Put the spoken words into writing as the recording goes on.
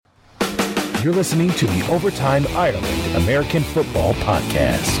You're listening to the Overtime Ireland American Football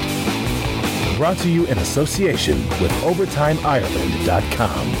Podcast. Brought to you in association with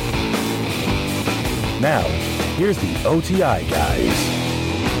OvertimeIreland.com. Now, here's the OTI guys.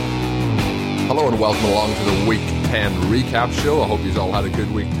 Hello and welcome along to the Week 10 recap show. I hope you all had a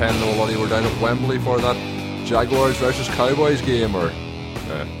good Week 10. I know a lot of you were down at Wembley for that Jaguars versus Cowboys game, or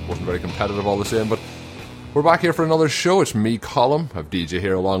wasn't very competitive all the same, but we're back here for another show. It's me, Colm. I have DJ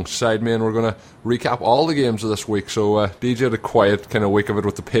here alongside me, and we're going to recap all the games of this week. So DJ had a quiet kind of week of it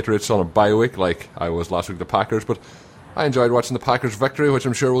with the Patriots on a bye week, like I was last week, the Packers, but I enjoyed watching the Packers' victory, which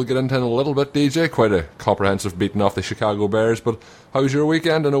I'm sure we'll get into in a little bit, DJ. Quite a comprehensive beating off the Chicago Bears. But how was your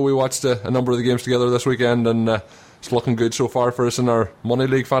weekend? I know we watched a number of the games together this weekend, and it's looking good so far for us in our Money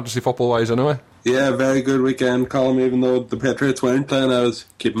League fantasy football-wise anyway. Yeah, very good weekend, Colm. Even though the Patriots weren't playing, I was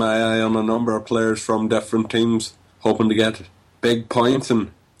keeping my eye on a number of players from different teams, hoping to get big points, and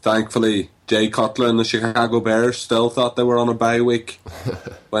thankfully Jay Cutler and the Chicago Bears still thought they were on a bye week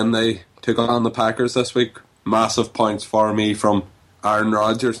when they took on the Packers this week. Massive points for me from Aaron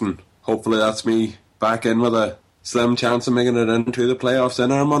Rodgers, and hopefully that's me back in with a slim chance of making it into the playoffs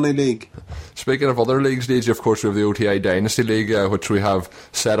in our Money League. Speaking of other leagues, DJ, of course we have the OTI Dynasty League, which we have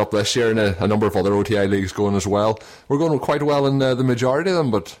set up this year, and a number of other OTI leagues going as well. We're going quite well in the majority of them,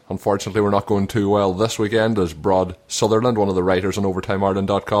 but unfortunately we're not going too well this weekend, as Brad Sutherland, one of the writers on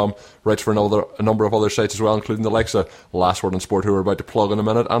OvertimeIreland.com, writes for a number of other sites as well, including the likes of Last Word on Sport, who we're about to plug in a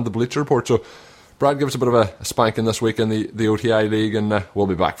minute, and the Bleacher Report. So Brad gives a bit of a spanking this week in the OTI League, and we'll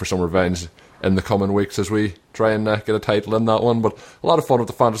be back for some revenge in the coming weeks as we try and get a title in that one. But a lot of fun with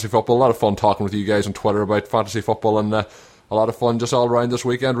the fantasy football, a lot of fun talking with you guys on Twitter about fantasy football, and a lot of fun just all around this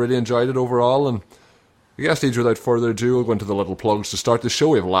weekend. Really enjoyed it overall, and I guess, DJ, without further ado, we'll go into the little plugs to start the show.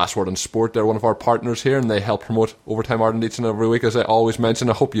 We have Last Word on Sport. They're one of our partners here, and they help promote Overtime Ireland each and every week, as I always mention.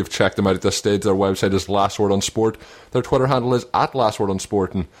 I hope you've checked them out at this stage. Their website is Last Word on Sport. Their Twitter handle is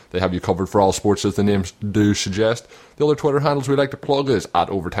 @LastWordOnSport, and they have you covered for all sports, as the names do suggest. The other Twitter handles we like to plug is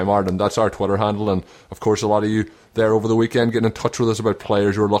 @Overtime Ireland. That's our Twitter handle, and of course a lot of you there over the weekend getting in touch with us about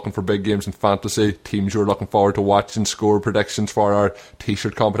players who are looking for big games in fantasy, teams you are looking forward to watching, score predictions for our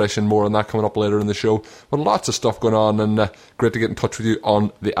t-shirt competition. More on that coming up later in the show. But lots of stuff going on, and great to get in touch with you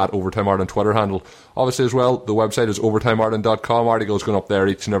on the @Overtime Ireland Twitter handle. Obviously as well, the website is OvertimeIreland.com. Articles going up there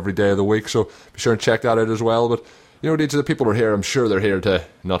each and every day of the week, so be sure and check that out as well. But you know, the people who are here, I'm sure they're here to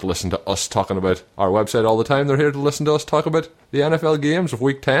not listen to us talking about our website all the time. They're here to listen to us talk about the NFL games of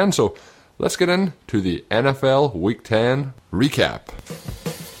Week 10. So let's get into the NFL Week 10 recap.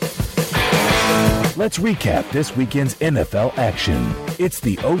 Let's recap this weekend's NFL action. It's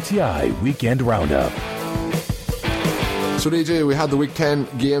the OTI Weekend Roundup. So DJ, we had the Week 10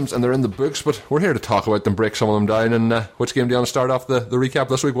 games and they're in the books, but we're here to talk about them, break some of them down. And which game do you want to start off the recap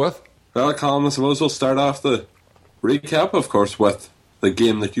this week with? Well, Colm, I suppose we'll start off the recap, of course, with the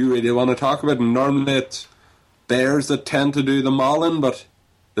game that you really want to talk about. And normally it's Bears that tend to do the mauling, but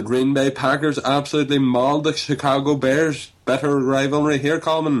the Green Bay Packers absolutely mauled the Chicago Bears. Better rivalry here,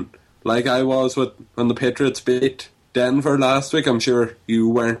 Colm. Like I was when the Patriots beat Denver last week, I'm sure you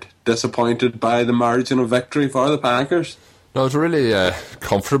weren't disappointed by the margin of victory for the Packers. No, it was a really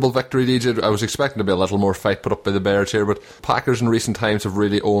comfortable victory, DJ. I was expecting to be a little more fight put up by the Bears here, but Packers in recent times have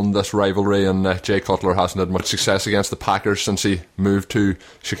really owned this rivalry, and Jay Cutler hasn't had much success against the Packers since he moved to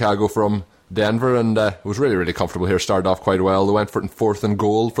Chicago from Denver, and it was really, really comfortable here. Started off quite well. They went for it in 4th and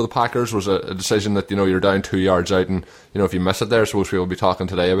goal for the Packers. Was a decision that, you know, you're down 2 yards out, and you know, if you miss it there, I suppose we'll be talking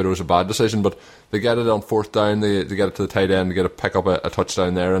today about it was a bad decision, but they get it on 4th down, they get it to the tight end, they get a pick up a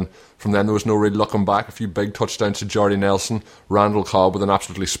touchdown there, and from then there was no real looking back. A few big touchdowns to Jordy Nelson, Randall Cobb with an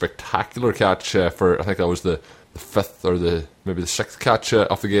absolutely spectacular catch for, I think that was the 5th or maybe the 6th catch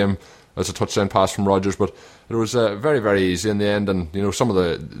of the game as a touchdown pass from Rodgers. But it was very, very easy in the end, and you know, some of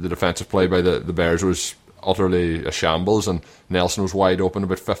the defensive play by the Bears was utterly a shambles, and Nelson was wide open,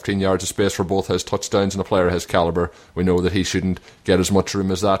 about 15 yards of space for both his touchdowns, and a player of his calibre, we know that he shouldn't get as much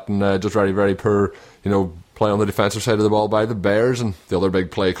room as that, and just very, very poor, you know, play on the defensive side of the ball by the Bears. And the other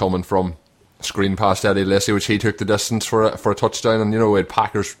big play coming from screen past Eddie Lacy, which he took the distance for a touchdown, and you know, we had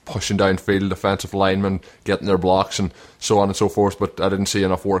Packers pushing downfield, defensive linemen getting their blocks and so on and so forth, but I didn't see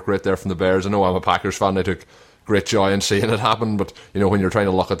enough work right there from the Bears. I know I'm a Packers fan, I took great joy in seeing it happen, but you know, when you're trying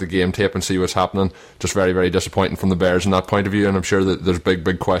to look at the game tape and see what's happening, just very, very disappointing from the Bears in that point of view. And I'm sure that there's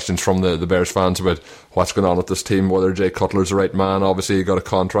big questions from the Bears fans about what's going on with this team, whether Jay Cutler's the right man. Obviously he got a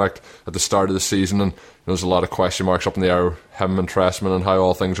contract at the start of the season, and there's a lot of question marks up in the air, him and Trestman, and how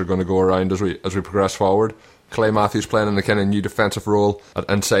all things are going to go around as we progress forward. Clay Matthews playing in the kind of new defensive role at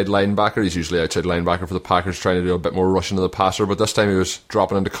inside linebacker. He's usually outside linebacker for the Packers, trying to do a bit more rushing to the passer, but this time he was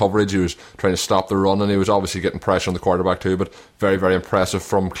dropping into coverage. He was trying to stop the run, and he was obviously getting pressure on the quarterback too, but very, very impressive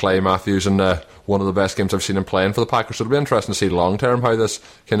from Clay Matthews, and one of the best games I've seen him playing for the Packers. So it'll be interesting to see long term how this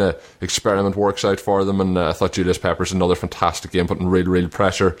kind of experiment works out for them, and I thought Julius Peppers another fantastic game, putting real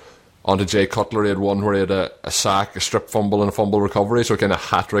pressure onto Jay Cutler. He had one where he had a sack, a strip fumble, and a fumble recovery, so kind of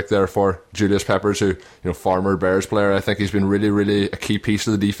hat-trick there for Julius Peppers, who, former Bears player. I think he's been really a key piece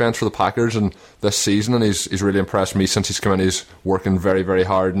of the defence for the Packers and this season, and he's really impressed me since he's come in. He's working very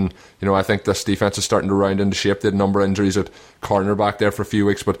hard, and I think this defence is starting to round into shape. They had a number of injuries at cornerback there for a few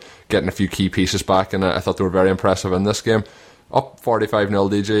weeks, but getting a few key pieces back, and I thought they were very impressive in this game. Up 45-0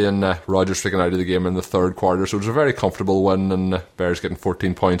 DJ, and Rodgers freaking out of the game in the third quarter, so it was a very comfortable win, and Bears getting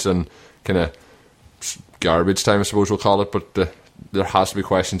 14 points in kind of garbage time, I suppose we'll call it, but there has to be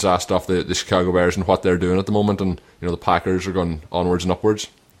questions asked of the Chicago Bears and what they're doing at the moment, and the Packers are going onwards and upwards.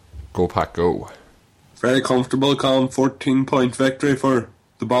 Go Pack, go. Very comfortable, calm 14-point victory for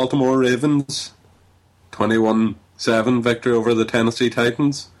the Baltimore Ravens. 21-7 victory over the Tennessee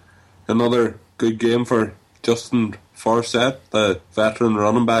Titans. Another good game for Justin Forsett. The veteran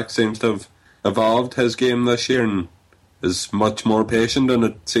running back seems to have evolved his game this year and is much more patient, and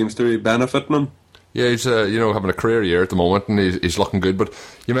it seems to be benefiting him. Yeah, he's having a career year at the moment, and he's looking good. But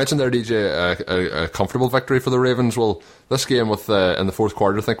you mentioned there, DJ, a comfortable victory for the Ravens. Well, this game with in the fourth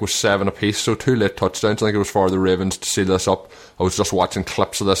quarter, I think, was 7 apiece, so 2 late touchdowns. I think it was for the Ravens to seal this up. I was just watching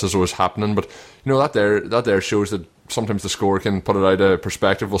clips of this as it was happening, but that there shows that sometimes the score can put it out of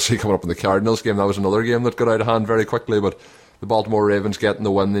perspective. We'll see coming up in the Cardinals game. That was another game that got out of hand very quickly, but the Baltimore Ravens getting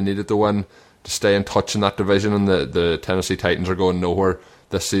the win they needed to win to stay in touch in that division, and the Tennessee Titans are going nowhere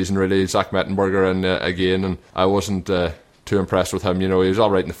this season, really. Zach Mettenberger and again, and I wasn't too impressed with him. He was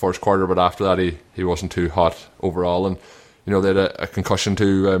alright in the first quarter, but after that he wasn't too hot overall, and they had a concussion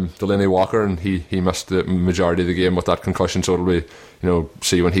to Delaney Walker, and he missed the majority of the game with that concussion, so it'll be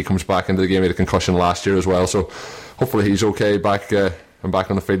see when he comes back into the game. He had a concussion last year as well, so hopefully he's okay back and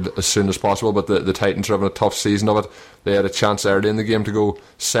back on the field as soon as possible. But the Titans are having a tough season of it. They had a chance early in the game to go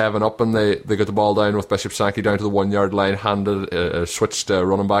 7-up, and they got the ball down with Bishop Sankey down to the 1 yard line, handed switched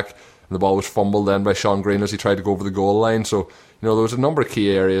running back, and the ball was fumbled then by Sean Green as he tried to go over the goal line. So there was a number of key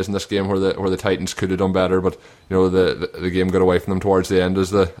areas in this game where the Titans could have done better, but the game got away from them towards the end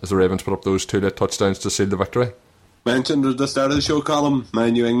as the Ravens put up those 2 late touchdowns to seal the victory. Mentioned at the start of the show, Colin, my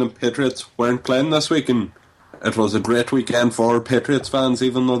New England Patriots weren't playing this week, and it was a great weekend for Patriots fans,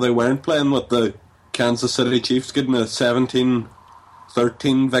 even though they weren't playing, with the Kansas City Chiefs getting a 17-13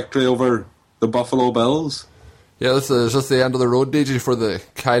 victory over the Buffalo Bills. Yeah, is this the end of the road, DJ, for the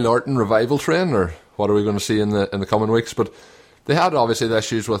Kyle Orton revival train, or what are we going to see in the coming weeks? But they had obviously the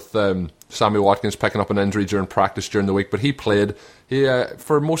issues with Sammy Watkins picking up an injury during practice during the week, but he played. He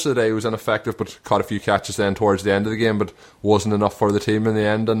for most of the day he was ineffective, but caught a few catches then towards the end of the game, but wasn't enough for the team in the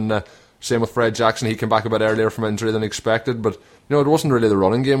end. And same with Fred Jackson. He came back a bit earlier from injury than expected, but it wasn't really the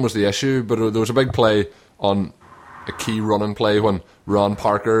running game was the issue, but there was a big play on a key running play when Ron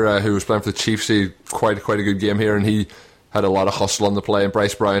Parker, who was playing for the Chiefs, he quite a good game here, and he had a lot of hustle on the play, and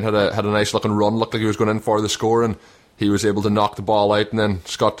Bryce Brown had a nice looking run, looked like he was going in for the score, and he was able to knock the ball out, and then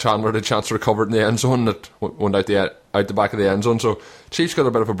Scott Chandler had a chance to recover it in the end zone. That went out the back of the end zone. So Chiefs got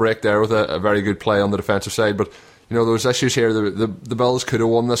a bit of a break there with a very good play on the defensive side, but those issues here, the Bills could have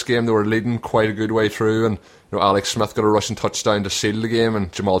won this game. They were leading quite a good way through, and Alex Smith got a rushing touchdown to seal the game,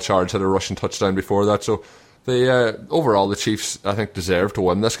 and Jamal Charles had a rushing touchdown before that. So overall the Chiefs, I think, deserved to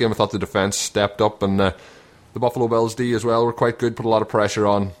win this game. I thought the defence stepped up, and the Buffalo Bills D as well were quite good, put a lot of pressure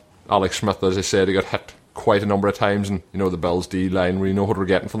on Alex Smith. As I said, he got hit quite a number of times, and the Bills D line, we know what we're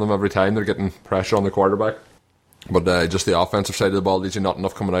getting from them every time. They're getting pressure on the quarterback, but just the offensive side of the ball, not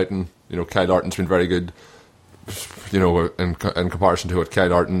enough coming out, and Kyle Orton's been very good, in comparison to what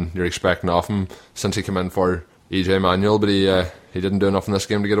Kyle Orton you're expecting of him since he came in for EJ Manuel, but he didn't do enough in this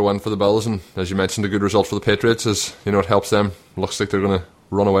game to get a win for the Bills, and as you mentioned, a good result for the Patriots, as it helps them. Looks like they're going to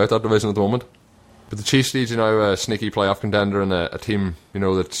run away with that division at the moment. But the Chiefs lead now a sneaky playoff contender, and a team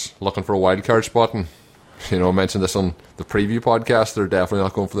that's looking for a wild card spot, and I mentioned this on the preview podcast, they're definitely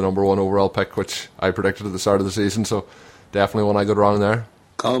not going for the number 1 overall pick, which I predicted at the start of the season, so definitely one I got wrong there.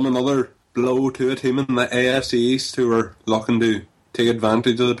 Colm, another blow to a team in the AFC East who are looking to take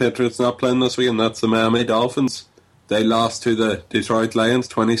advantage of the Patriots not playing this week, and that's the Miami Dolphins. They lost to the Detroit Lions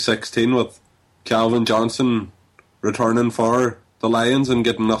 2016 with Calvin Johnson returning for the Lions and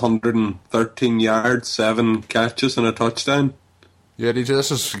getting 113 yards, 7 catches and a touchdown. Yeah, DJ, this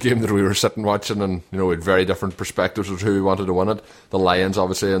is a game that we were sitting watching, and with very different perspectives of who wanted to win it. The Lions,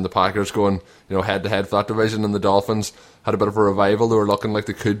 obviously, and the Packers going head to head for that division, and the Dolphins had a bit of a revival. They were looking like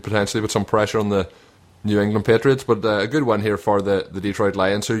they could potentially put some pressure on the New England Patriots, but a good win here for the Detroit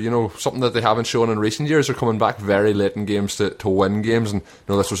Lions, who something that they haven't shown in recent years. Are coming back very late in games to win games, and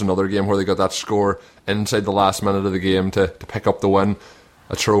this was another game where they got that score inside the last minute of the game to pick up the win.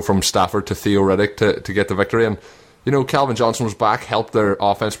 A throw from Stafford to Theo Riddick to get the victory, and Calvin Johnson was back, helped their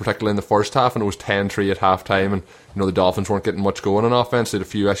offense, particularly in the first half, and it was 10-3 at half-time, and the Dolphins weren't getting much going on offense. They had a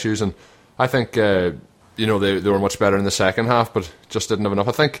few issues, and I think they were much better in the second half, but just didn't have enough.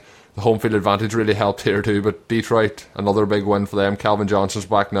 I think the home field advantage really helped here too, but Detroit, another big win for them. Calvin Johnson's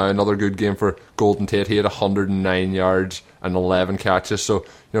back now, another good game for Golden Tate. He had 109 yards and 11 catches, so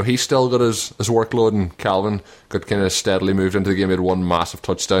he's still got his workload, and Calvin got kind of steadily moved into the game. He had one massive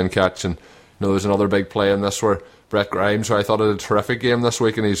touchdown catch, and there's another big play in this where Brett Grimes, who I thought had a terrific game this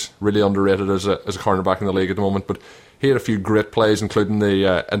week, and he's really underrated as a cornerback in the league at the moment, but he had a few great plays, including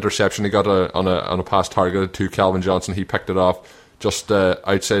the interception he got on a pass targeted to Calvin Johnson. He picked it off just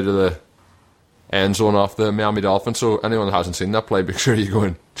outside of the end zone off the Miami Dolphins. So anyone that hasn't seen that play, make sure you go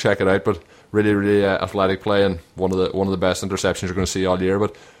and check it out. But really, really athletic play, and one of the best interceptions you're going to see all year.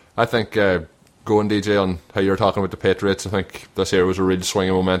 But I think going, DJ, on how you're talking about the Patriots, I think this year was a real swing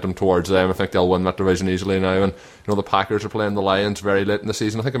of momentum towards them. I think they'll win that division easily now. And the Packers are playing the Lions very late in the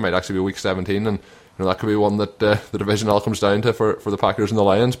season. I think it might actually be week 17, and that could be one that the division all comes down to for the Packers and the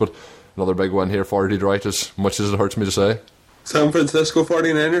Lions. But another big win here for Detroit, as much as it hurts me to say. San Francisco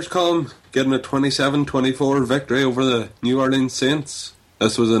 49ers, Colin, getting a 27-24 victory over the New Orleans Saints.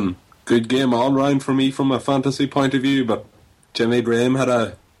 This was a good game all round for me from a fantasy point of view, but Jimmy Graham had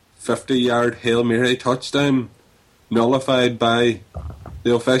a 50-yard Hail Mary touchdown nullified by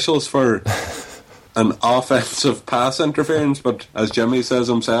the officials for an offensive pass interference, but as Jimmy says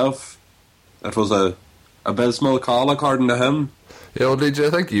himself, it was a abysmal call according to him. Yeah, well, DJ, I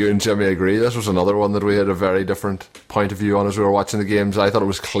think you and Jimmy agree. This was another one that we had a very different point of view on as we were watching the games. I thought it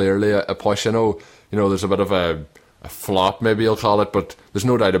was clearly a push. I know, there's a bit of a flop, maybe you'll call it, but there's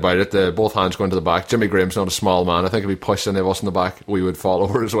no doubt about it. Both hands going to the back. Jimmy Graham's not a small man. I think if he pushed any of us in the back, we would fall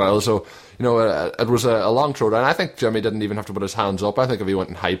over as well. So, it was a long throw down. I think Jimmy didn't even have to put his hands up. I think if he went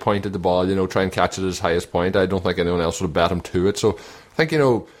and high pointed the ball, try and catch it at his highest point, I don't think anyone else would have bet him to it. So, I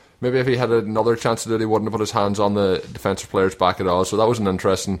think, maybe if he had another chance to do it, he wouldn't have put his hands on the defensive player's back at all. So that was an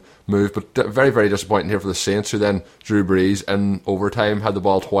interesting move, but very, very disappointing here for the Saints, who then Drew Brees in overtime had the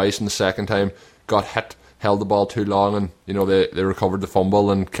ball twice, and the second time got hit, held the ball too long, and they recovered the fumble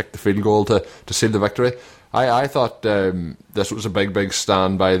and kicked the field goal to seal the victory. I thought this was a big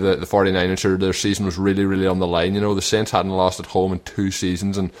stand by the 49ers. Their season was really, really on the line. The Saints hadn't lost at home in 2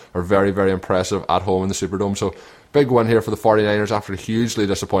 seasons and are very, very impressive at home in the Superdome. So big win here for the 49ers after a hugely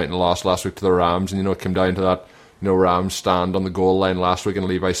disappointing loss last week to the Rams, and it came down to that Rams stand on the goal line last week in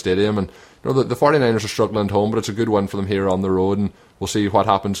Levi Stadium, and the 49ers are struggling at home, but it's a good win for them here on the road, and we'll see what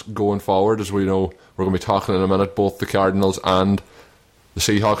happens going forward. As we know, we're going to be talking in a minute, both the Cardinals and the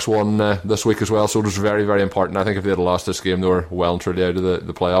Seahawks won this week as well, so it was very, very important. I think if they had lost this game, they were well and truly out of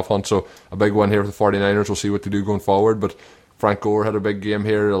the playoff hunt. So a big win here for the 49ers. We'll see what they do going forward, but Frank Gore had a big game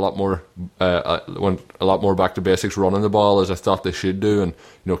here. Went a lot more back to basics, running the ball as I thought they should do, and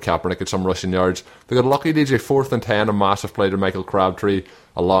Kaepernick had some rushing yards. They got lucky, DJ. 4th and 10, a massive play to Michael Crabtree,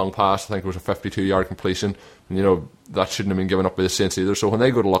 a long pass. I think it was a 52-yard completion, and that shouldn't have been given up by the Saints either. So when they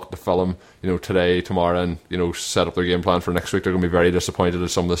go to look at the film, today, tomorrow, and set up their game plan for next week, they're going to be very disappointed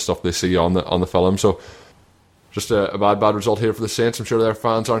at some of the stuff they see on the film. So just a bad result here for the Saints. I'm sure their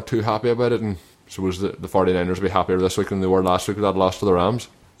fans aren't too happy about it, and so was the 49ers will be happier this week than they were last week with that loss to the Rams.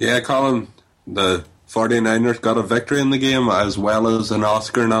 Yeah, Colin, the 49ers got a victory in the game as well as an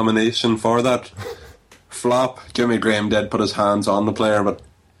Oscar nomination for that flop. Jimmy Graham did put his hands on the player, but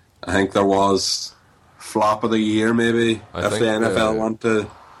I think there was flop of the year maybe the NFL want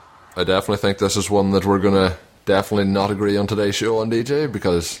to. I definitely think this is one that we're going to definitely not agree on today's show on, DJ,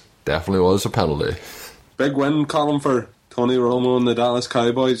 because definitely was a penalty. Big win, Colin, for Tony Romo and the Dallas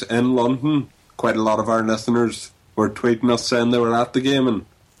Cowboys in London. Quite a lot of our listeners were tweeting us saying they were at the game, and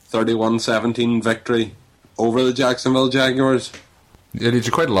 31-17 victory over the Jacksonville Jaguars. Yeah, did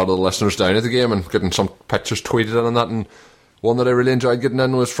you quite a lot of the listeners down at the game and getting some pictures tweeted in and that, and one that I really enjoyed getting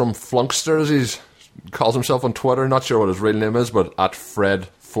in was from Flunkster, as he calls himself on Twitter. Not sure what his real name is, but at Fred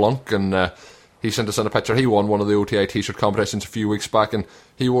Flunk, and he sent us in a picture. He won one of the OTI t-shirt competitions a few weeks back, and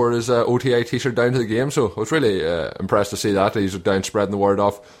he wore his OTI t-shirt down to the game, so I was really impressed to see that. He's down spreading the word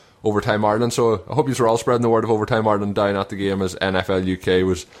off Overtime Ireland, so I hope you were all spreading the word of Overtime Ireland down at the game as NFL UK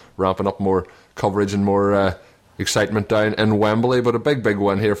was ramping up more coverage and more excitement down in Wembley, but a big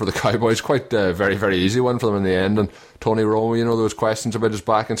win here for the Cowboys. Quite a very, very easy one for them in the end. And Tony Romo, there was questions about his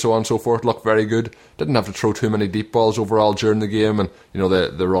back and so on and so forth, looked very good. Didn't have to throw too many deep balls overall during the game, and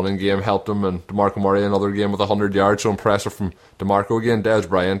the running game helped him, and DeMarco Murray another game with 100 yards, so impressive from DeMarco again. Des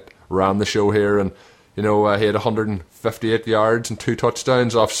Bryant ran the show here, and he had 158 yards and 2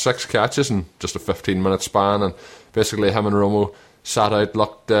 touchdowns off 6 catches in just a 15-minute span, and basically him and Romo sat out,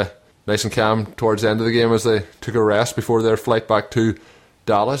 looked nice and calm towards the end of the game as they took a rest before their flight back to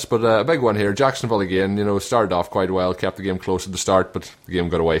Dallas. But a big one here. Jacksonville again, started off quite well, kept the game close at the start, but the game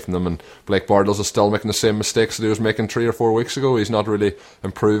got away from them, and Blake Bortles is still making the same mistakes that he was making 3 or 4 weeks ago. He's not really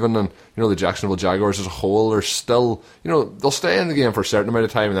improving, and the Jacksonville Jaguars as a whole are still, they'll stay in the game for a certain amount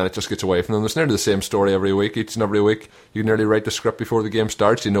of time and then it just gets away from them. It's nearly the same story every week. Each and every week you can nearly write the script before the game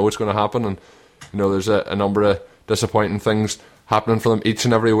starts. You know it's going to happen, and there's a number of disappointing things happening for them each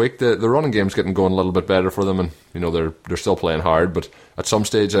and every week. The running game's getting going a little bit better for them, and they're still playing hard, but at some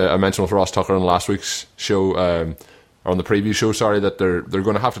stage, I mentioned with Ross Tucker on last week's show, or on the preview show, sorry, that they're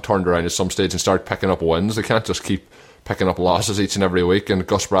going to have to turn it around at some stage and start picking up wins. They can't just keep picking up losses each and every week, and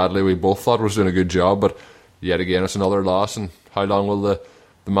Gus Bradley, we both thought was doing a good job, but yet again it's another loss, and how long will the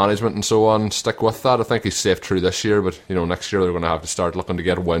management and so on stick with that? I think he's safe through this year, but next year they're going to have to start looking to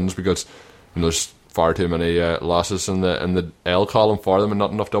get wins, because there's far too many losses in the L column for them and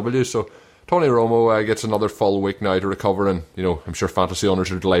not enough W's. So Tony Romo gets another full week now to recover, and I'm sure fantasy owners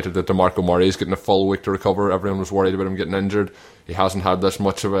are delighted that DeMarco Murray is getting a full week to recover. Everyone was worried about him getting injured. He hasn't had this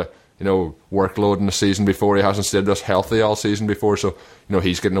much of a workload in the season before. He hasn't stayed this healthy all season before, so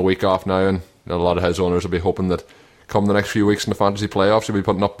he's getting a week off now, and a lot of his owners will be hoping that come the next few weeks in the fantasy playoffs he'll be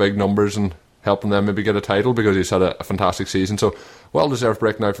putting up big numbers and helping them maybe get a title, because he's had a fantastic season. So well-deserved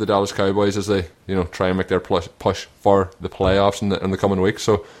break now for the Dallas Cowboys as they try and make their push for the playoffs in the coming weeks.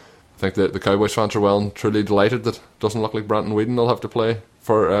 So I think that the Cowboys fans are well and truly delighted that it doesn't look like Brandon Weeden will have to play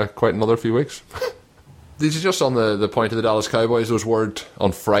for quite another few weeks. These are just on the point of the Dallas Cowboys. There was word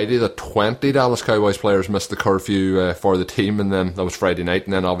on Friday that 20 Dallas Cowboys players missed the curfew for the team, and then that was Friday night,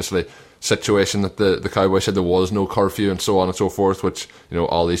 and then obviously situation that the Cowboys said there was no curfew and so on and so forth, which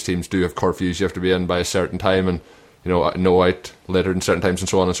all these teams do have curfews. You have to be in by a certain time, and no out later than certain times and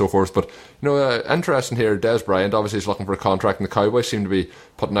so on and so forth. But interesting here, Des Bryant obviously is looking for a contract, and the Cowboys seem to be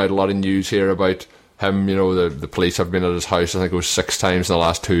putting out a lot of news here about him. The police have been at his house, I think it was 6 times in the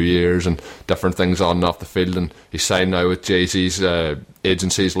last 2 years, and different things on and off the field, and he's signed now with Jay-Z's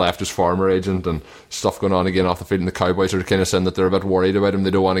agency. He's left his former agent, and stuff going on again off the field, and the Cowboys are kind of saying that they're a bit worried about him.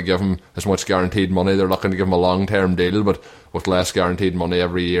 They don't want to give him as much guaranteed money. They're looking to give him a long-term deal, but with less guaranteed money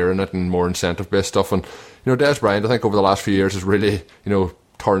every year in it and more incentive-based stuff. And Des Bryant, I think over the last few years has really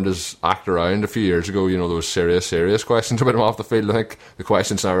turned his act around. A few years ago there was serious questions about him off the field. I think the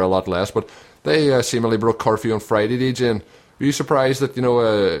questions now are a lot less, but they seemingly broke curfew on Friday, DJ, and were you surprised that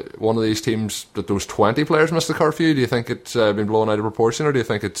one of these teams, that those 20 players missed the curfew? Do you think it's been blown out of proportion, or do you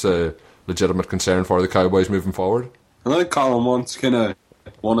think it's a legitimate concern for the Cowboys moving forward? I think Colin once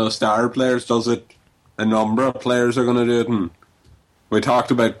one of the star players does it. A number of players are going to do it, and we talked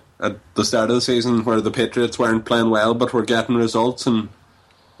about at the start of the season where the Patriots weren't playing well but were getting results, and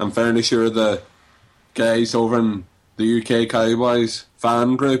I'm fairly sure the guys over in the UK Cowboys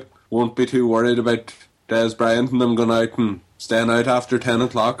fan group won't be too worried about Des Bryant and them going out and staying out after 10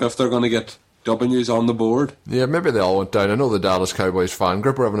 o'clock if they're going to get W's on the board. Yeah, maybe they all went down. I know the Dallas Cowboys fan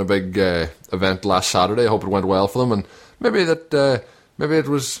group were having a big event last Saturday. I hope it went well for them, and maybe it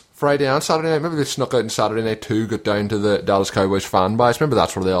was Friday and Saturday night. Maybe they snuck out on Saturday night too, got down to the Dallas Cowboys fan base. Maybe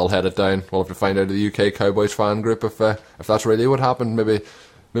that's where they all headed down. We'll have to find out of the UK Cowboys fan group if that's really what happened. Maybe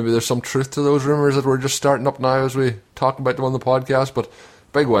there's some truth to those rumours that we're just starting up now as we talk about them on the podcast. But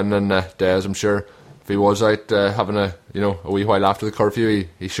big win, and Des, I'm sure if he was out having a wee while after the curfew,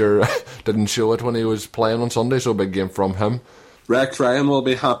 he sure didn't show it when he was playing on Sunday. So big game from him. Rex Ryan will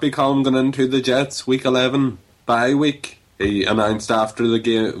be happy Colin going into the Jets week 11 bye week. He announced after the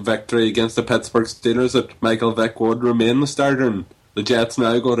game victory against the Pittsburgh Steelers that Michael Vick would remain the starter, and the Jets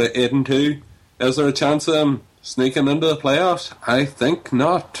now go to 8-2. Is there a chance of them sneaking into the playoffs? I think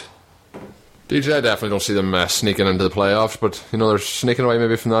not. DJ, I definitely don't see them sneaking into the playoffs, but they're sneaking away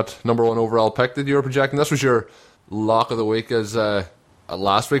maybe from that number 1 overall pick that you were projecting. This was your lock of the week as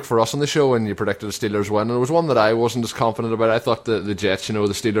last week for us on the show, and you predicted the Steelers win, and it was one that I wasn't as confident about. I thought the Jets, the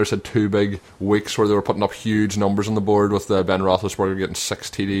Steelers had 2 big weeks where they were putting up huge numbers on the board, with Ben Roethlisberger getting 6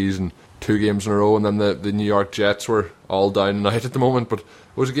 TDs and 2 games in a row, and then the New York Jets were all down and out at the moment. But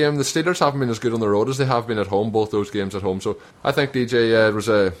it was a game, the Steelers haven't been as good on the road as they have been at home, both those games at home. So I think, DJ, it was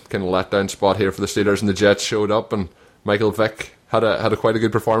a kind of letdown spot here for the Steelers, and the Jets showed up, and Michael Vick had a quite a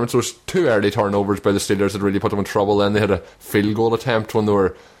good performance. There was 2 early turnovers by the Steelers that really put them in trouble. Then they had a field goal attempt when they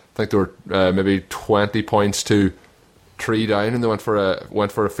were maybe 20 points to 3 down, and they went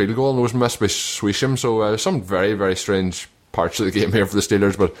for a field goal, and it was missed by Swisham. So some very, very strange parts of the game here for the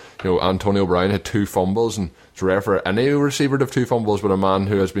Steelers. But Antonio Brown had 2 fumbles, and it's rare for any receiver to have 2 fumbles, but a man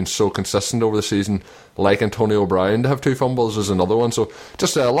who has been so consistent over the season like Antonio Brown to have 2 fumbles is another one. So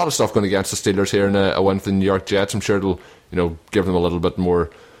just a lot of stuff going against the Steelers here in a win for the New York Jets. I'm sure it'll give them a little bit more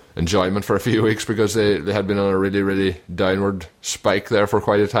enjoyment for a few weeks, because they had been on a really, really downward spike there for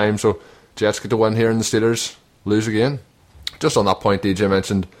quite a time. So Jets get to win here, and the Steelers lose again. Just on that point, DJ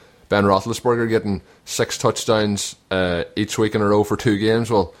mentioned Ben Roethlisberger getting 6 touchdowns each week in a row for 2 games.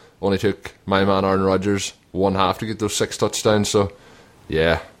 Well, only took my man Aaron Rodgers 1/2 to get those 6 touchdowns. So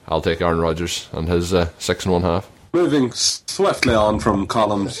yeah, I'll take Aaron Rodgers and his 6 1/2. Moving swiftly on from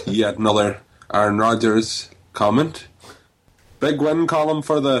columns, yet another Aaron Rodgers comment. Big win column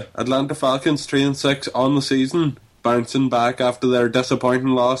for the Atlanta Falcons, 3-6 on the season, bouncing back after their disappointing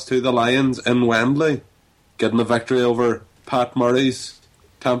loss to the Lions in Wembley, getting the victory over Pat Murray's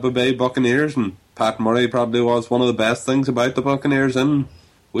Tampa Bay Buccaneers. And Pat Murray probably was one of the best things about the Buccaneers in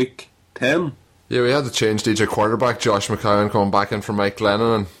week 10. Yeah, we had to change DJ quarterback, Josh McCown coming back in for Mike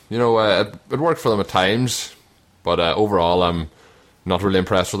Glennon, and it worked for them at times, but overall I'm not really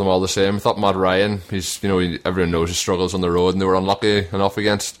impressed with them all the same. I thought Matt Ryan, everyone knows his struggles on the road, and they were unlucky enough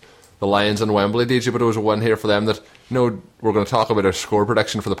against the Lions in Wembley, DJ, but it was a win here for them that, we're going to talk about a score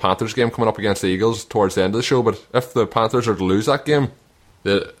prediction for the Panthers game coming up against the Eagles towards the end of the show, but if the Panthers are to lose that game,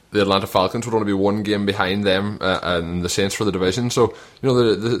 the Atlanta Falcons would only be 1 game behind them and the Saints for the division. So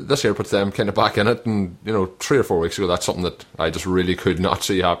this year puts them kind of back in it, and 3 or 4 weeks ago that's something that I just really could not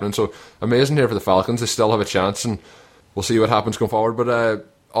see happening. So amazing here for the Falcons. They still have a chance, and we'll see what happens going forward. But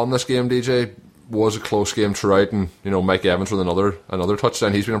on this game, DJ, was a close game throughout, and Mike Evans with another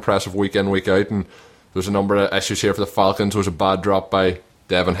touchdown. He's been impressive week in, week out, and there's a number of issues here for the Falcons. There was a bad drop by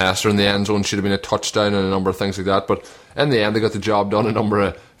Devin Hester in the end zone, should have been a touchdown, and a number of things like that, but in the end they got the job done. A number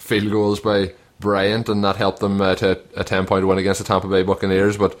of field goals by Bryant, and that helped them to a 10-point win against the Tampa Bay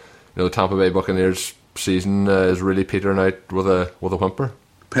Buccaneers. But the Tampa Bay Buccaneers season is really petering out with a whimper.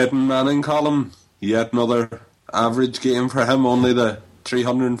 Peyton Manning column, yet another average game for him, only the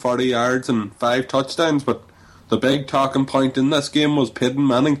 340 yards and 5 touchdowns, but the big talking point in this game was Peyton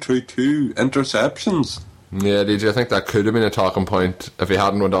Manning threw 2 interceptions. Yeah, DJ, I think that could have been a talking point if he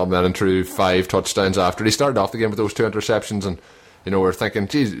hadn't went on then and threw 5 touchdowns after. He started off the game with those 2 interceptions, and we're thinking,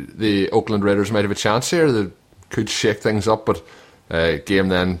 geez, the Oakland Raiders might have a chance here. They could shake things up, but game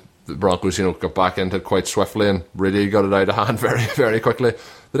then, the Broncos, got back into it quite swiftly and really got it out of hand very, very quickly.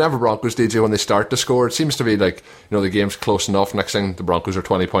 The Denver Broncos, DJ, when they start to score, it seems to be like, the game's close enough. Next thing, the Broncos are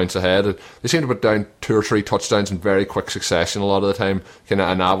 20 points ahead. They seem to put down 2 or 3 touchdowns in very quick succession a lot of the time. Kind of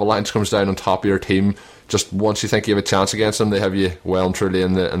an avalanche comes down on top of your team. Just once you think you have a chance against them, they have you well and truly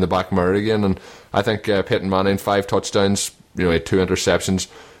in the back mirror again. And I think Peyton Manning, 5 touchdowns, he had 2 interceptions.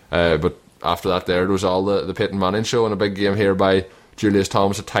 But after that there was all the Peyton Manning show, and a big game here by Julius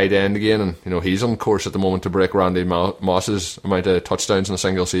Thomas at tight end again, and he's on course at the moment to break Randy Moss's amount of touchdowns in a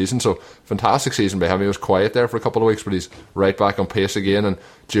single season. So fantastic season by him. He was quiet there for a couple of weeks, but he's right back on pace again, and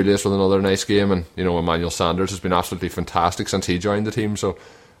Julius with another nice game, and Emmanuel Sanders has been absolutely fantastic since he joined the team. So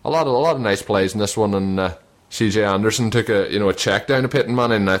a lot of nice plays in this one, and CJ Anderson took a check down to Peyton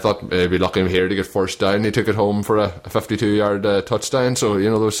Manning, and I thought maybe lucky him here to get first down. He took it home for a 52-yard touchdown. So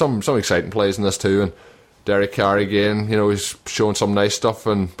there was some exciting plays in this too, and Derek Carr again, he's showing some nice stuff,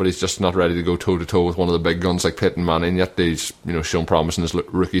 but he's just not ready to go toe-to-toe with one of the big guns like Peyton Manning yet. He's shown promise in his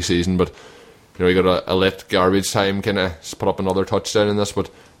rookie season, but he got a late garbage time, kind of put up another touchdown in this,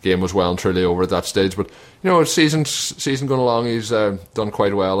 but game was well and truly over at that stage. But season going along, he's done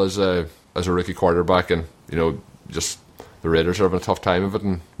quite well as a rookie quarterback, and just the Raiders are having a tough time of it,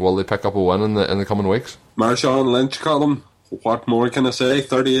 and will they pick up a win in the coming weeks? Marshawn Lynch column, what more can I say?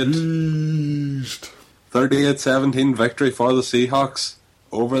 38-17 victory for the Seahawks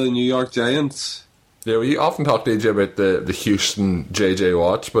over the New York Giants. Yeah, we often talk, DJ, about the Houston JJ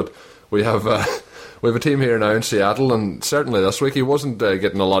Watts, but we have a team here now in Seattle, and certainly this week he wasn't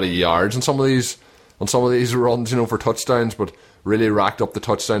getting a lot of yards on some of these runs, for touchdowns, but really racked up the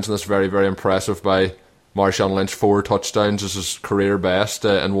touchdowns, and that's very, very impressive by Marshawn Lynch. 4 touchdowns is his career best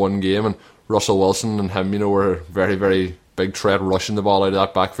in one game, and Russell Wilson and him, were a very, very big threat rushing the ball out of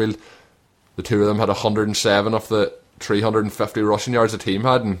that backfield. The two of them had 107 of the 350 rushing yards the team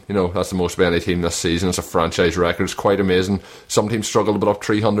had, and that's the most by any team this season. It's a franchise record. It's quite amazing. Some teams struggle to put up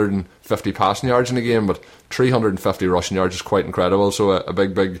 350 passing yards in a game, but 350 rushing yards is quite incredible. So a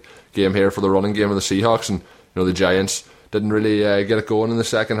big game here for the running game of the Seahawks, and the Giants didn't really get it going in the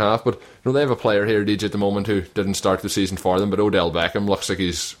second half. But they have a player here, DJ, at the moment who didn't start the season for them, but Odell Beckham looks like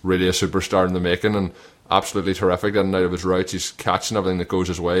he's really a superstar in the making, and absolutely terrific in and out of his routes. He's catching everything that goes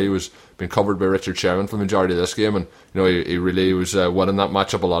his way. He was being covered by Richard Sherman for the majority of this game, and he really was winning that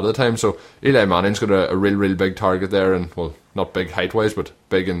matchup a lot of the time. So Eli Manning's got a real big target there, and well, not big height wise, but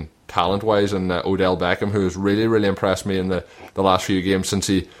big in talent wise. And Odell Beckham, who has really impressed me in the last few games since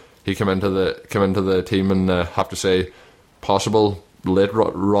he came into the team, and have to say, possible late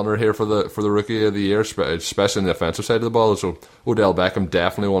runner here for the rookie of the year, especially in the offensive side of the ball. So Odell Beckham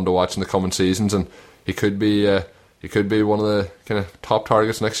definitely one to watch in the coming seasons, and he could be one of the kind of top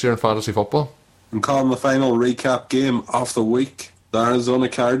targets next year in fantasy football. And calling the final recap game of the week, the Arizona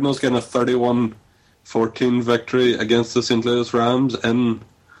Cardinals getting a 31-14 victory against the St. Louis Rams in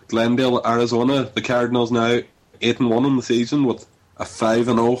Glendale, Arizona. The Cardinals now 8-1 in the season with a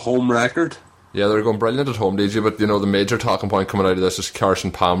 5-0 home record. Yeah, they're going brilliant at home, DJ, but the major talking point coming out of this is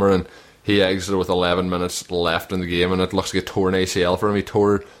Carson Palmer, and he exited with 11 minutes left in the game, and it looks like a torn ACL for him. He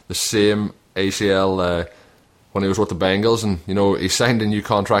tore the same ACL when he was with the Bengals, and he signed a new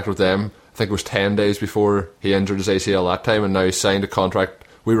contract with them. I think it was 10 days before he injured his ACL that time, and now he signed a contract.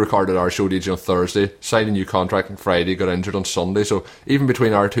 We recorded our show, DJ, on Thursday, signed a new contract on Friday, got injured on Sunday. So even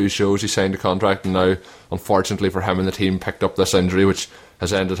between our two shows, he signed a contract, and now, unfortunately for him and the team, picked up this injury, which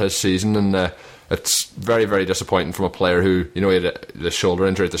has ended his season. And it's very disappointing from a player who, he had the shoulder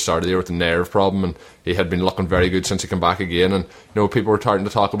injury at the start of the year with the nerve problem, and he had been looking very good since he came back again. And people were starting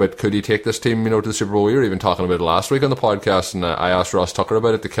to talk about, could he take this team to the Super Bowl? We were even talking about it last week on the podcast, and I asked Ross Tucker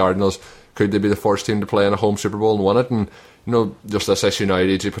about it. The Cardinals, could they be the first team to play in a home Super Bowl and win it? And just this issue now,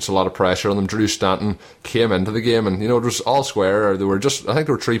 AJ, puts a lot of pressure on them. Drew Stanton came into the game, and it was all square. They were I think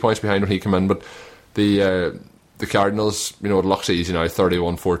they were 3 points behind when he came in, but the Cardinals, it looks easy now,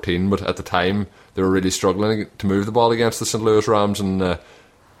 31-14, but at the time they were really struggling to move the ball against the St. Louis Rams. And I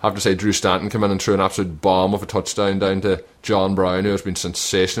have to say, Drew Stanton came in and threw an absolute bomb of a touchdown down to John Brown, who has been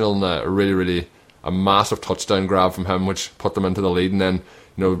sensational, and a massive touchdown grab from him, which put them into the lead. And then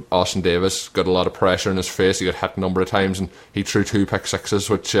Austin Davis got a lot of pressure in his face. He got hit a number of times, and he threw 2 pick sixes,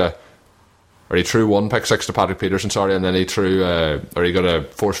 or he threw 1 pick six to Patrick Peterson, and then he got a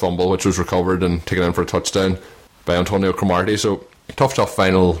forced fumble, which was recovered and taken in for a touchdown by Antonio Cromartie. So tough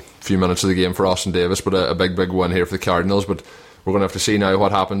final few minutes of the game for Austin Davis, but a big win here for the Cardinals. But we're going to have to see now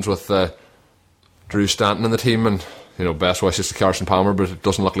what happens with Drew Stanton and the team, and best wishes to Carson Palmer, but it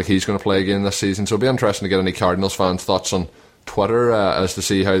doesn't look like he's going to play again this season. So it'll be interesting to get any Cardinals fans' thoughts on Twitter as to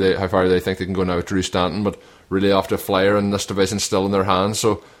see how far they think they can go now with Drew Stanton, but really off to a flyer in this division still in their hands.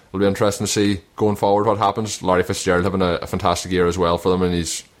 So it'll be interesting to see going forward what happens. Larry Fitzgerald having a fantastic year as well for them, and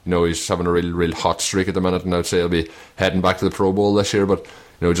he's having a real hot streak at the minute, and I'd say he'll be heading back to the Pro Bowl this year. But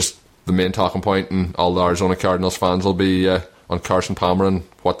just the main talking point, and all the Arizona Cardinals fans will be on Carson Palmer and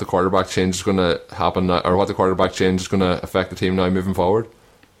what the quarterback change is going to happen, or what the quarterback change is going to affect the team now moving forward.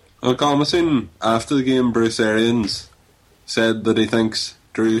 Well, Colin, after the game, Bruce Arians said that he thinks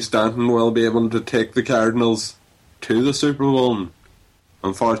Drew Stanton will be able to take the Cardinals to the Super Bowl.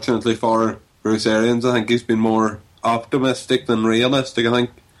 Unfortunately for Bruce Arians, I think he's been more optimistic than realistic. I think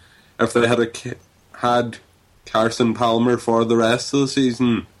if they had Carson Palmer for the rest of the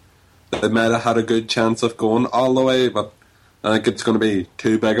season, they might have had a good chance of going all the way, but I think it's going to be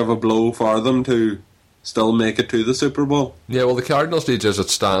too big of a blow for them to still make it to the Super Bowl. Yeah, well, the Cardinals, DJ, as it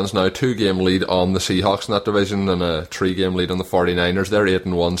stands now, 2-game lead on the Seahawks in that division, and a 3-game lead on the 49ers. They're 8-1,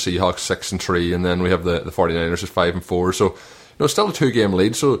 Seahawks 6-3, and then we have the 49ers at 5-4. So still a 2-game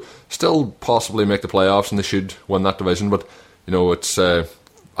lead, so still possibly make the playoffs, and they should win that division. But it's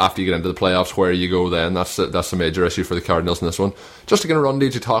after you get into the playoffs, where you go then, that's the major issue for the Cardinals in this one. Just to get a run,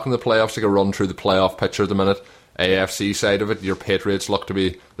 DJ, talking the playoffs, to get a run through the playoff picture at the minute. AFC side of it, your Patriots look to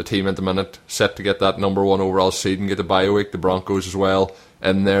be the team at the minute, set to get that number 1 overall seed and get the bye week. The Broncos as well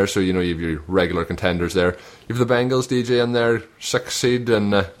in there, so you have your regular contenders there. You have the Bengals, DJ, in there, 6th seed,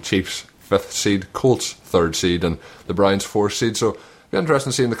 and Chiefs 5th seed, Colts 3rd seed, and the Browns 4th seed. So it'll be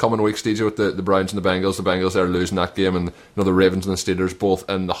interesting to see in the coming weeks, DJ, with the Browns and the Bengals. The Bengals are losing that game, and the Ravens and the Steelers both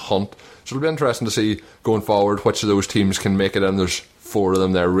in the hunt. So it'll be interesting to see going forward which of those teams can make it in. There's 4 of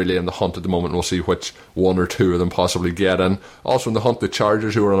them there really in the hunt at the moment, and we'll see which 1 or 2 of them possibly get in. Also in the hunt, the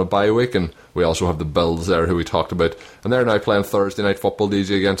Chargers, who are on a bye week, and we also have the Bills there, who we talked about, and they're now playing Thursday night football,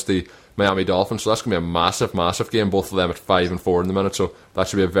 DJ, against the Miami Dolphins. So that's going to be a massive game, both of them at 5-4 in the minute, so that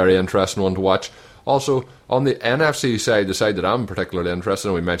should be a very interesting one to watch. Also on the NFC side, the side that I'm particularly interested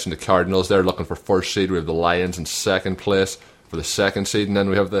in, we mentioned the Cardinals. They're looking for 1st seed. We have the Lions in 2nd place for the 2nd seed, and then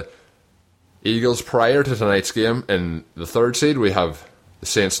we have the Eagles prior to tonight's game in the 3rd seed. We have The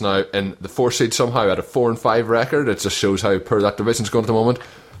Saints now in the 4th seed somehow at a 4-5 record. It just shows how poor that division's going at the moment.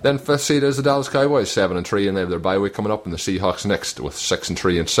 Then 5th seed is the Dallas Cowboys, 7-3, and they have their bye week coming up, and the Seahawks next with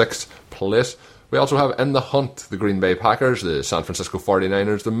 6-3 in 6th place. We also have in the hunt the Green Bay Packers, the San Francisco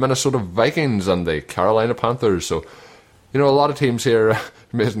 49ers, the Minnesota Vikings, and the Carolina Panthers. So, a lot of teams here,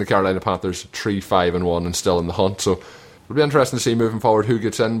 amazing the Carolina Panthers, 3-5-1 and still in the hunt. So it'll be interesting to see moving forward who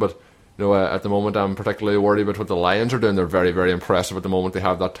gets in, but at the moment I'm particularly worried about what the Lions are doing. They're very, very impressive at the moment. They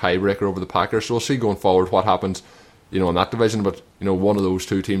have that tiebreaker over the Packers, so we'll see going forward what happens in that division. But one of those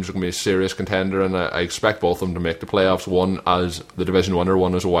two teams is going to be a serious contender, and I expect both of them to make the playoffs, one as the division winner,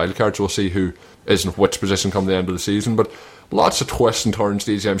 one as a wild card. So we'll see who is in which position come the end of the season. But lots of twists and turns,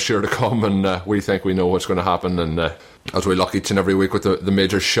 DJ, I'm sure, to come, and we think we know what's going to happen. And as we look each and every week with the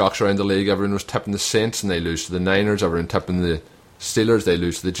major shocks around the league, everyone was tipping the Saints and they lose to the Niners, everyone tipping the Steelers, they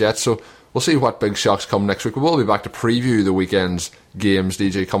lose to the Jets. So we'll see what big shocks come next week. We will be back to preview the weekend's games,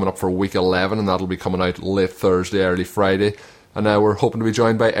 DJ, coming up for week 11, and that'll be coming out late Thursday, early Friday. And we're hoping to be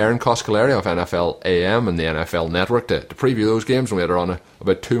joined by Aaron Coscaleria of NFL AM and the NFL Network to preview those games. And we had her on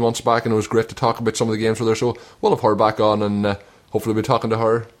about 2 months back, and it was great to talk about some of the games with her. So we'll have her back on, and hopefully we'll be talking to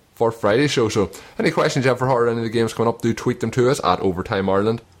her for Friday's show. So any questions you have for her or any of the games coming up, do tweet them to us at Overtime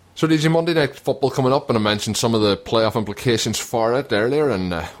Ireland. So DJ, Monday Night Football coming up, and I mentioned some of the playoff implications for it earlier,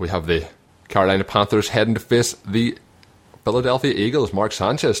 and we have the Carolina Panthers heading to face the Philadelphia Eagles. Mark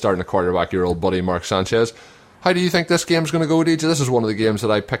Sanchez starting a quarterback, your old buddy Mark Sanchez. How do you think this game's going to go, DJ? This is one of the games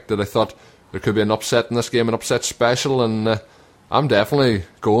that I picked that I thought there could be an upset in this game, an upset special, and I'm definitely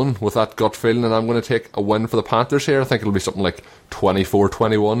going with that gut feeling, and I'm going to take a win for the Panthers here. I think it'll be something like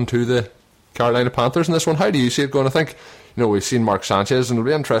 24-21 to the Carolina Panthers in this one. How do you see it going? I think we've seen Mark Sanchez, and it'll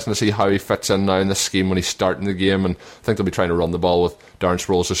be interesting to see how he fits in now in this scheme when he's starting the game, and I think they'll be trying to run the ball with Darren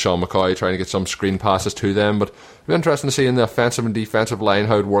Sproles and Sean McCoy, trying to get some screen passes to them, but it'll be interesting to see in the offensive and defensive line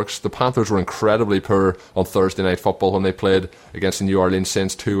how it works. The Panthers were incredibly poor on Thursday Night Football when they played against the New Orleans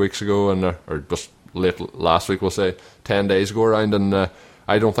Saints 2 weeks ago, or just late last week, we'll say 10 days ago around, and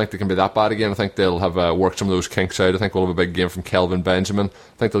I don't think they can be that bad again. I think they'll have worked some of those kinks out. I think we'll have a big game from Kelvin Benjamin.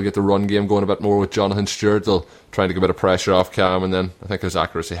 I think they'll get the run game going a bit more with Jonathan Stewart. They'll try to get a bit of pressure off Cam, and then I think his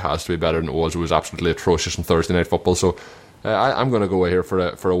accuracy has to be better than it was. It was absolutely atrocious on Thursday Night Football. So I'm going to go here for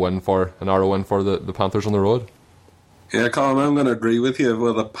a win, for an narrow win for the Panthers on the road. Yeah, Colin, I'm going to agree with you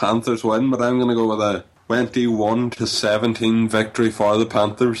with a Panthers win, but I'm going to go with a 21-17 victory for the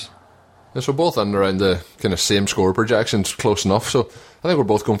Panthers. Yeah, so both in around the kind of same score projections, close enough. So I think we're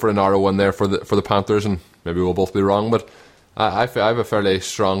both going for a narrow win there for the Panthers, and maybe we'll both be wrong, but I have a fairly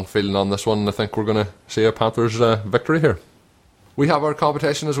strong feeling on this one, and I think we're going to see a Panthers victory here. We have our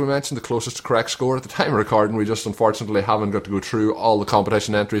competition, as we mentioned, the closest correct score. At the time of recording, we just unfortunately haven't got to go through all the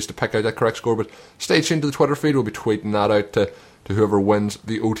competition entries to pick out that correct score, but stay tuned to the Twitter feed. We'll be tweeting that out to whoever wins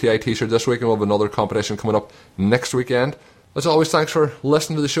the OTI t-shirt this week, and we'll have another competition coming up next weekend. As always, thanks for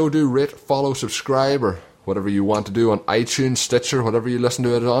listening to the show. Do rate, follow, subscribe, or whatever you want to do on iTunes, Stitcher, whatever you listen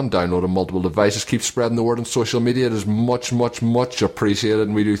to it on. Download on multiple devices. Keep spreading the word on social media. It is much, much, much appreciated,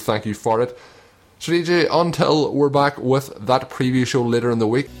 and we do thank you for it. So DJ, until we're back with that preview show later in the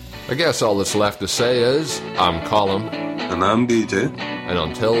week, I guess all that's left to say is, I'm Colin. And I'm DJ. And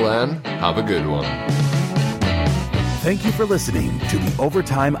until then, have a good one. Thank you for listening to the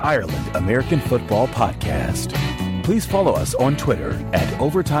Overtime Ireland American Football Podcast. Please follow us on Twitter at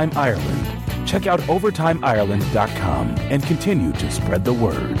Overtime Ireland. Check out OvertimeIreland.com and continue to spread the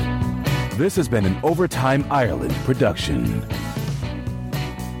word. This has been an Overtime Ireland production.